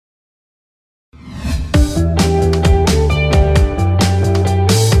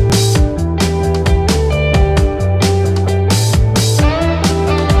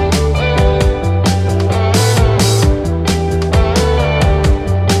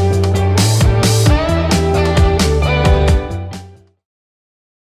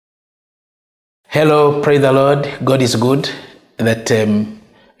Hello, praise the Lord. God is good that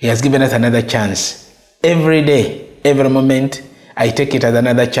He has given us another chance. Every day, every moment, I take it as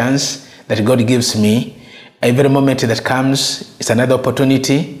another chance that God gives me. Every moment that comes is another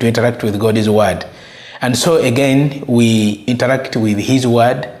opportunity to interact with God's word. And so again, we interact with His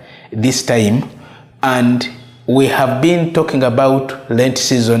word this time. And we have been talking about Lent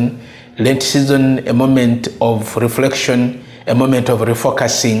season. Lent season, a moment of reflection, a moment of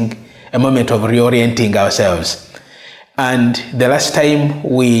refocusing, a moment of reorienting ourselves. And the last time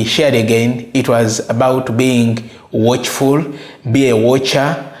we shared again, it was about being watchful, be a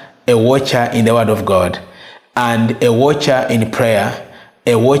watcher in the Word of God, and a watcher in prayer,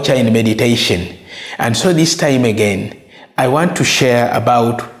 a watcher in meditation. And so this time again, I want to share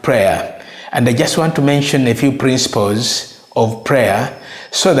about prayer. And I just want to mention a few principles of prayer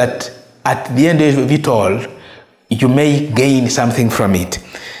so that at the end of it all, you may gain something from it.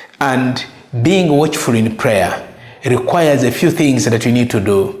 And being watchful in prayer requires a few things that you need to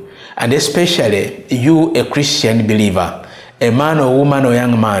do. And especially you, a Christian believer, a man or woman or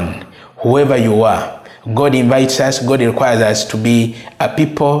young man, whoever you are, God invites us, God requires us to be a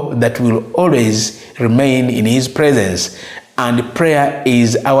people that will always remain in His presence. And prayer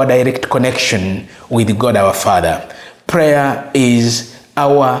is our direct connection with God our Father. Prayer is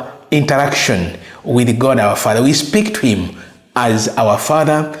our interaction with God our Father. We speak to Him as our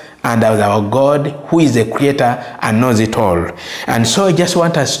Father and as our God, who is the Creator and knows it all. And so I just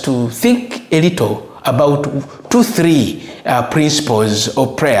want us to think a little about 2-3 principles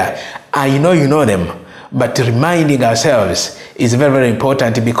of prayer. I know you know them, but reminding ourselves is very, very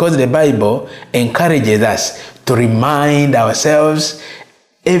important, because the Bible encourages us to remind ourselves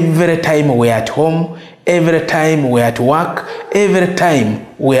every time we're at home, every time we're at work, every time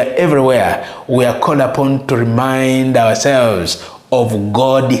we're everywhere. We are called upon to remind ourselves of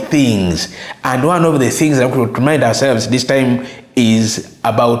God things. And one of the things that we will remind ourselves this time is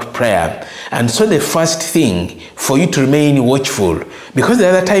about prayer. And so the first thing for you to remain watchful, because the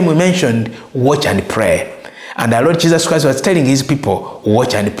other time we mentioned watch and pray. And our Lord Jesus Christ was telling His people,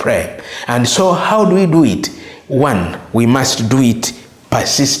 watch and pray. And so how do we do it? One, we must do it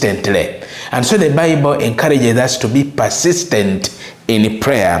persistently. And so the Bible encourages us to be persistent in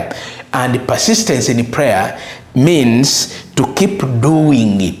prayer. And persistence in prayer means to keep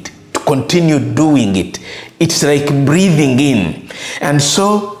doing it, to continue doing it. It's like breathing in. And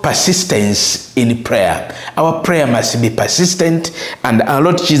so persistence in prayer. Our prayer must be persistent, and our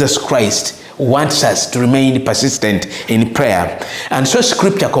Lord Jesus Christ wants us to remain persistent in prayer. And so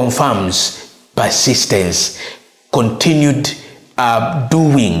Scripture confirms persistence, continued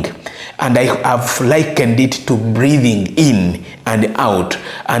doing. And I have likened it to breathing in and out.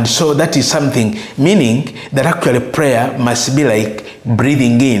 And so that is something, meaning that actually prayer must be like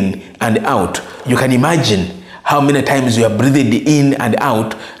breathing in and out. You can imagine how many times you are breathed in and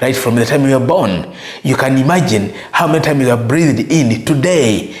out right from the time you were born. You can imagine how many times you are breathed in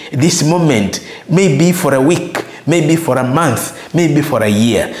today, this moment, maybe for a week, maybe for a month, maybe for a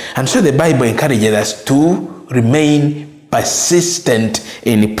year. And so the Bible encourages us to remain persistent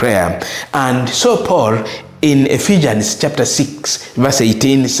in prayer. And so Paul in Ephesians chapter 6 verse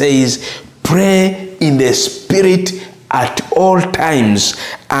 18 says, pray in the Spirit at all times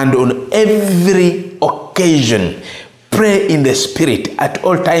and on every occasion. Pray in the Spirit at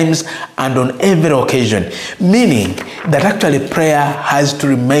all times and on every occasion. Meaning that actually prayer has to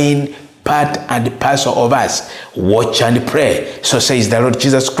remain part and parcel of us. Watch and pray, so says the Lord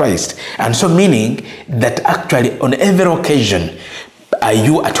Jesus Christ. And so meaning that actually on every occasion, are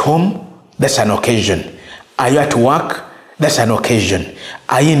you at home? That's an occasion. Are you at work? That's an occasion.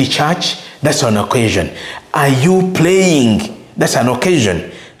 Are you in church? That's an occasion. Are you playing? That's an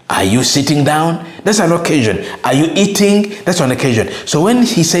occasion. Are you sitting down? That's an occasion. Are you eating? That's an occasion. So when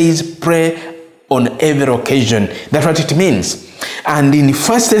he says pray on every occasion, that's what it means. And in 1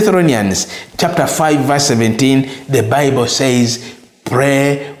 Thessalonians chapter 5 verse 17, the Bible says,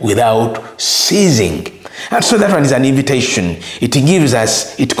 pray without ceasing. And so that one is an invitation. It gives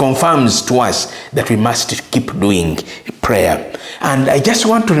us, it confirms to us that we must keep doing prayer. And I just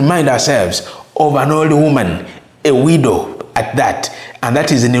want to remind ourselves of an old woman, a widow at that. And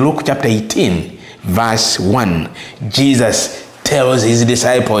that is in Luke chapter 18 verse 1. Jesus tells His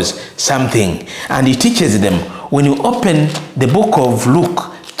disciples something, and He teaches them. When you open the book of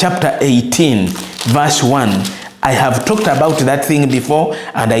Luke chapter 18 verse 1, I have talked about that thing before,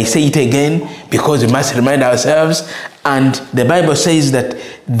 and I say it again because we must remind ourselves. And the Bible says that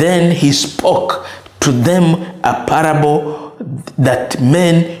then He spoke to them a parable that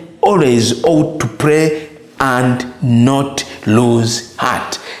men always ought to pray and not lose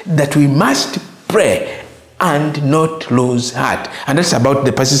heart. That we must pray and not lose heart. And that's about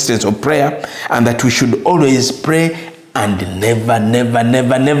the persistence of prayer, and that we should always pray and never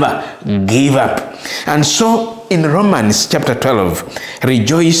give up. And so in Romans chapter 12,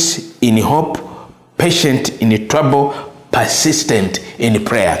 rejoice in hope, patient in trouble, persistent in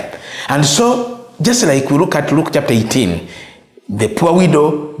prayer. And so just like we look at Luke chapter 18, the poor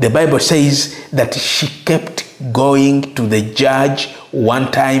widow, the Bible says that she kept going to the judge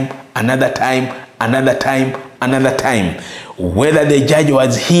one time, another time, another time, another time. Whether the judge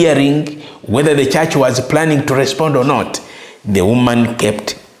was hearing, whether the church was planning to respond or not, the woman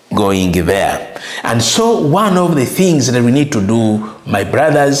kept going there. And so one of the things that we need to do, my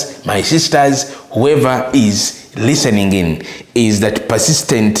brothers, my sisters, whoever is listening in, is that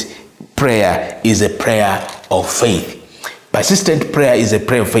persistent prayer is a prayer of faith. Persistent prayer is a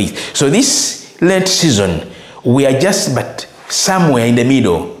prayer of faith. So this Lent season, we are just but somewhere in the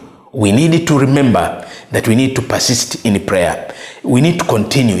middle. We need to remember that we need to persist in prayer. We need to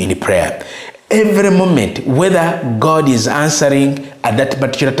continue in prayer. Every moment, whether God is answering at that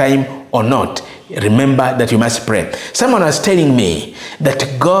particular time or not, remember that you must pray. Someone was telling me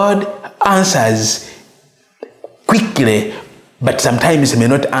that God answers quickly, but sometimes may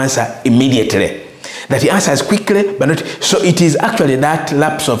not answer immediately. That he answers quickly, but not. So it is actually that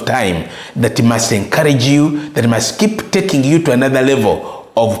lapse of time that must encourage you, that must keep taking you to another level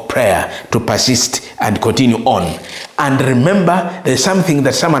of prayer, to persist and continue on. And remember, there's something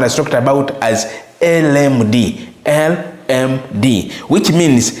that someone has talked about as LMD, which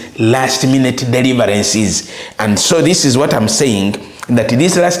means last minute deliverances. And so this is what I'm saying, that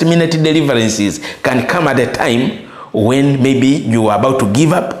these last minute deliverances can come at a time when maybe you are about to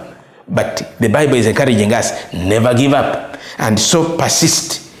give up, but the Bible is encouraging us, never give up. And so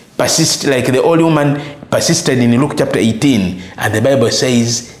persist, like the old woman persisted in Luke chapter 18, and the Bible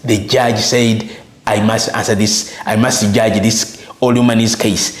says the judge said, I must answer this, I must judge this old woman's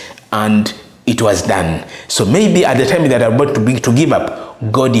case, and it was done. So maybe at the time that I'm about to give up,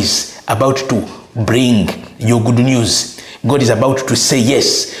 God is about to bring you good news. God is about to say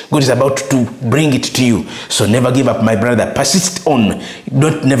yes. God is about to bring it to you. So never give up, my brother. Persist on.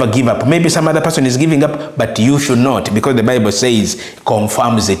 Don't never give up. Maybe some other person is giving up, but you should not, because the Bible says,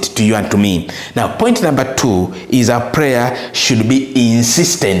 confirms it to you and to me. Now, point number 2 is our prayer should be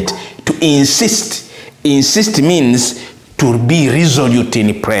insistent. To insist. Insist means to be resolute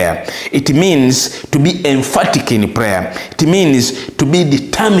in prayer. It means to be emphatic in prayer. It means to be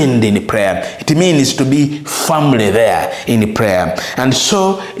determined in prayer. It means to be firmly there in prayer. And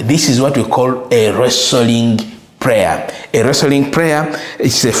so this is what we call a wrestling prayer. A wrestling prayer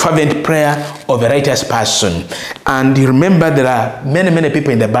is a fervent prayer of a righteous person. And you remember there are many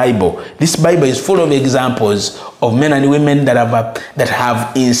people in the Bible. This Bible is full of examples of men and women that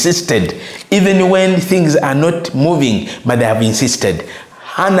have insisted, even when things are not moving, but they have insisted.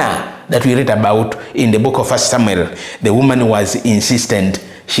 Hannah, that we read about in the book of 1 Samuel, the woman was insistent.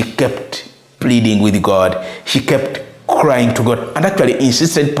 She kept pleading with God. She kept crying to God. And actually,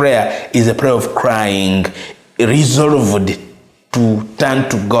 insistent prayer is a prayer of crying, resolved to turn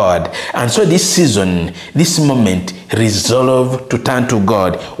to God. And so this season, this moment, resolve to turn to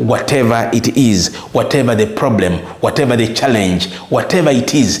God, whatever it is, whatever the problem, whatever the challenge, whatever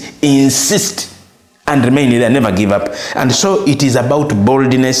it is, insist and remain there, never give up. And so it is about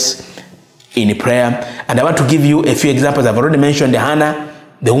boldness in prayer. And I want to give you a few examples. I've already mentioned Hannah,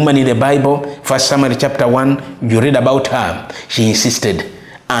 the woman in the Bible, 1 Samuel chapter 1, you read about her. She insisted,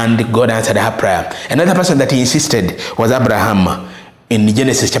 and God answered her prayer. Another person that he insisted was Abraham in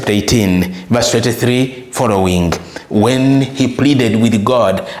Genesis chapter 18, verse 23 following, when he pleaded with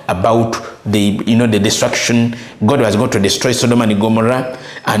God about the destruction. God was going to destroy Sodom and Gomorrah,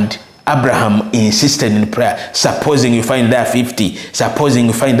 and Abraham insisted in prayer. Supposing you find there 50, supposing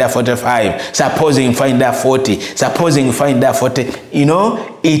you find there 45, supposing you find there 40, supposing you find there 40.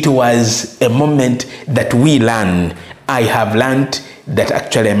 It was a moment that we learn. I have learned that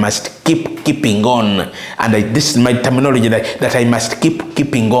actually I must keeping on. And this is my terminology, that I must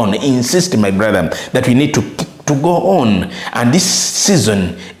keeping on. Insist, my brother, that we need to go on. And this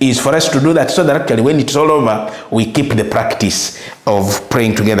season is for us to do that, so that actually when it's all over, we keep the practice of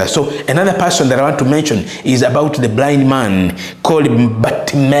praying together. So another person that I want to mention is about the blind man called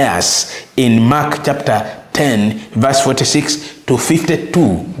Bartimaeus in Mark chapter 10, verse 46 to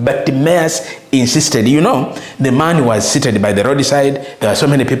 52. Bartimaeus insisted. The man was seated by the roadside. There were so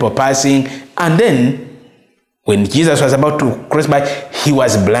many people passing. And then when Jesus was about to cross by, he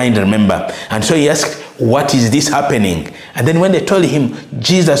was blind, remember. And so he asked, what is this happening? And then when they told him,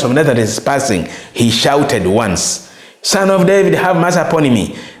 Jesus of Nazareth is passing, he shouted once, Son of David, have mercy upon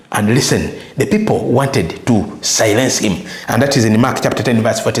me. And listen, the people wanted to silence him. And that is in Mark chapter 10,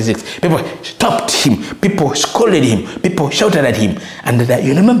 verse 46. People stopped him. People scolded him. People shouted at him. And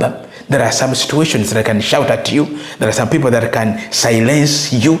you remember, there are some situations that can shout at you. There are some people that can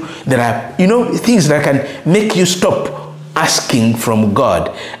silence you. There are, things that can make you stop asking from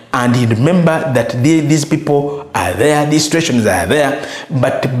God. And you remember that these people are there, these situations are there.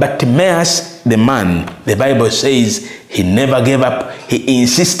 But Bartimaeus, the man, the Bible says, he never gave up. He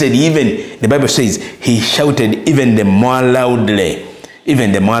insisted, even, the Bible says, he shouted even the more loudly.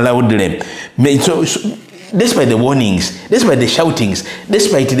 Even the more loudly. So despite the warnings, despite the shoutings,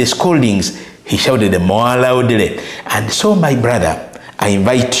 despite the scoldings, he shouted the more loudly. And so, my brother, I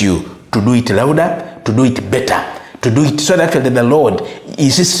invite you to do it louder, to do it better, to do it so that the Lord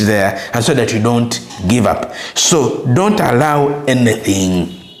insists there, and so that you don't give up. So don't allow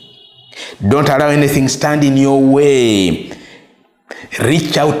anything stand in your way.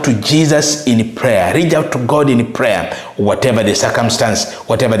 Reach out to Jesus in prayer. Reach out to God in prayer, whatever the circumstance,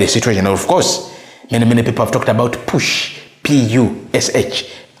 whatever the situation. Of course, many people have talked about push,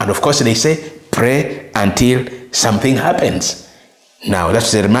 P-U-S-H. And of course, they say pray until something happens. Now,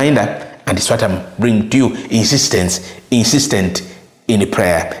 that's a reminder. And it's what I'm bringing to you. Insistent in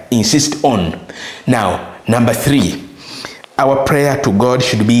prayer. Insist on. Now, number 3, our prayer to God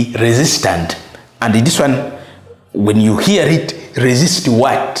should be resistant. And this one, when you hear it, resist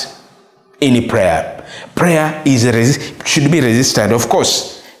what? In prayer. Prayer should be resistant. Of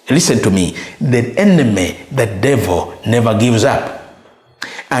course, listen to me. The enemy, the devil, never gives up.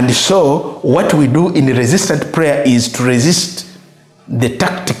 And so, what we do in resistant prayer is to resist the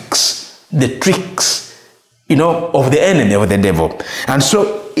tactics, the tricks, of the enemy, of the devil. And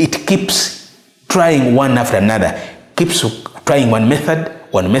so it keeps trying one after another, keeps trying one method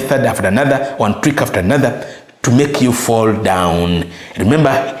after another, one trick after another, to make you fall down.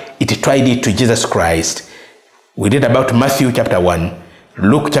 Remember, it tried it to Jesus Christ. We read about Matthew chapter 1,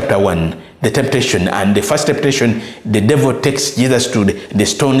 Luke chapter 1, the temptation. And the first temptation, the devil takes Jesus to the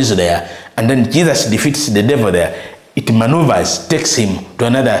stones there, and then Jesus defeats the devil there. It maneuvers, takes him to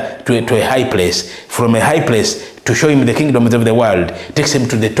a high place. From a high place, to show him the kingdoms of the world, takes him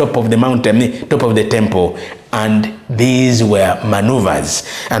to the top of the mountain, top of the temple. And these were maneuvers.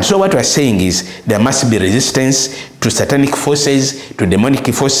 And so what we're saying is there must be resistance to satanic forces, to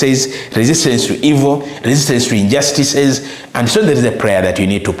demonic forces, resistance to evil, resistance to injustices. And so there is a prayer that you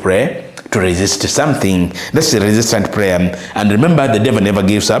need to pray to resist something. That's a resistant prayer. And remember, the devil never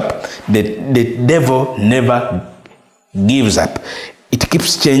gives up. The devil never gives up. It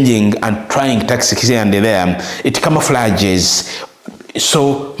keeps changing and trying tactics here and there. It camouflages.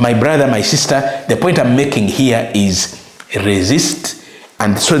 So, my brother, my sister, the point I'm making here is resist.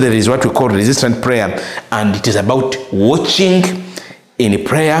 And so there is what we call resistant prayer. And it is about watching in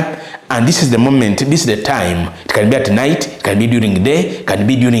prayer. And this is the moment, this is the time. It can be at night, it can be during the day, it can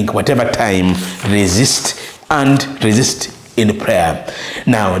be during whatever time. Resist in prayer.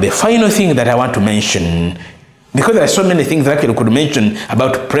 Now, the final thing that I want to mention, because there are so many things that I could mention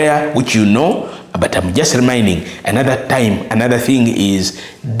about prayer, which you know, but I'm just reminding, another thing is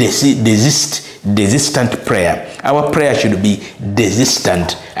desistant prayer. Our prayer should be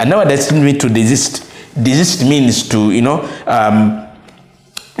desistant. And now that doesn't mean to desist. Desist means to,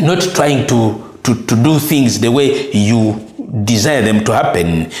 not trying to do things the way you desire them to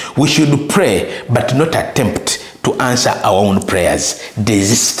happen. We should pray, but not attempt to answer our own prayers.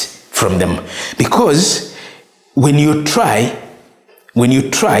 Desist from them. Because when you try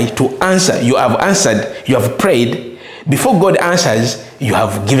to answer, you have answered, you have prayed, before God answers, you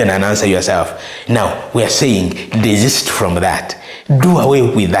have given an answer yourself. Now, we are saying, desist from that. Do away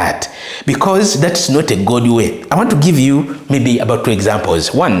with that. Because that's not a God way. I want to give you maybe about 2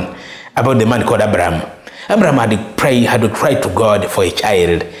 examples. One, about the man called Abraham. Abraham had cried to God for a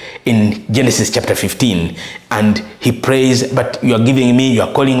child in Genesis chapter 15. And he prays, but you are giving me, you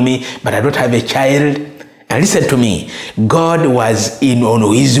are calling me, but I don't have a child. And listen to me, God was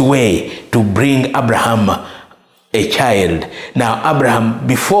on his way to bring Abraham a child. Now, Abraham,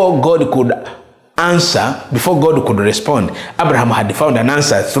 before God could answer, before God could respond, Abraham had found an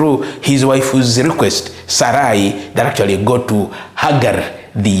answer through his wife's request, Sarai, that actually got to Hagar,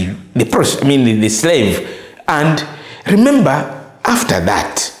 the slave. And remember, after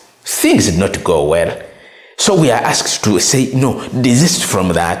that, things did not go well. So we are asked to say, no, desist from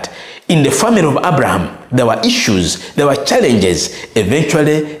that. In the family of Abraham, there were issues, there were challenges.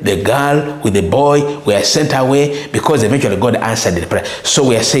 Eventually, the girl with the boy were sent away because eventually God answered the prayer. So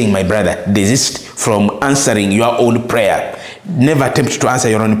we are saying, my brother, desist from answering your own prayer. Never attempt to answer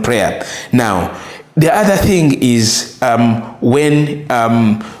your own prayer. Now, the other thing is when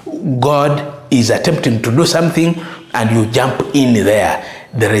God is attempting to do something and you jump in there,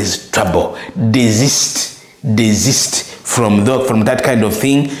 there is trouble. Desist from that kind of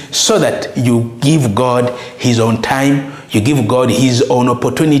thing, so that you give God his own time, you give God his own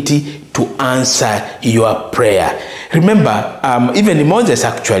opportunity to answer your prayer. Remember, even Moses,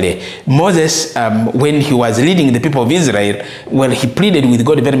 when he was leading the people of Israel, well, he pleaded with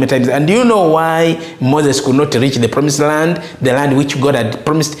God very many times. And do you know why Moses could not reach the promised land, the land which God had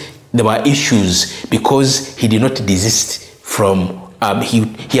promised? There were issues because he did not desist from,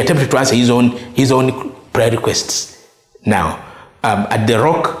 he attempted to answer his own prayer requests. Now, at the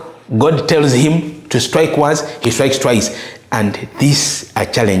rock, God tells him to strike once, he strikes twice. And these are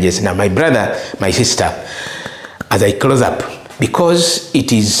challenges. Now, my brother, my sister, as I close up, because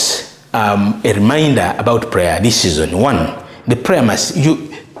it is a reminder about prayer this season. One, the prayer must,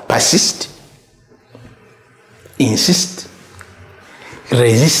 you persist, insist,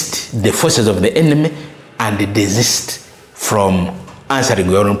 resist the forces of the enemy, and desist from answering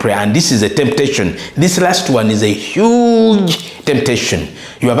your own prayer. And this is a temptation. This last one is a huge temptation.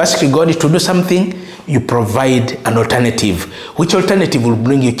 You have asked God to do something, you provide an alternative. Which alternative will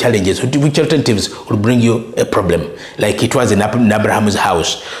bring you challenges? Which alternatives will bring you a problem? Like it was in Abraham's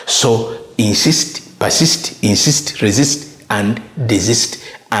house. So insist, persist, insist, resist, and desist.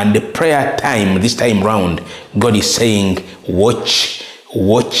 And the prayer time, this time round, God is saying, watch,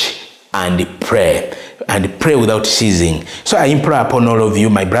 and pray. And pray without ceasing. So I implore upon all of you,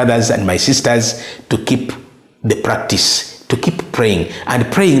 my brothers and my sisters, to keep the practice, to keep praying. And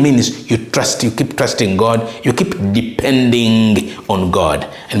praying means you trust, you keep trusting God, you keep depending on God.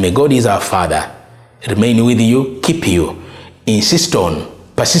 And may God is our Father, remain with you, keep you, insist on,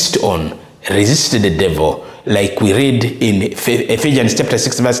 persist on, resist the devil, like we read in Ephesians chapter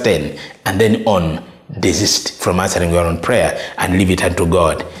 6 verse 10, and then on, desist from answering your own prayer and leave it unto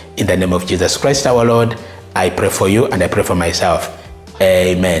God. In the name of Jesus Christ our Lord, I pray for you and I pray for myself.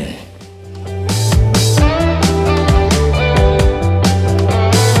 Amen.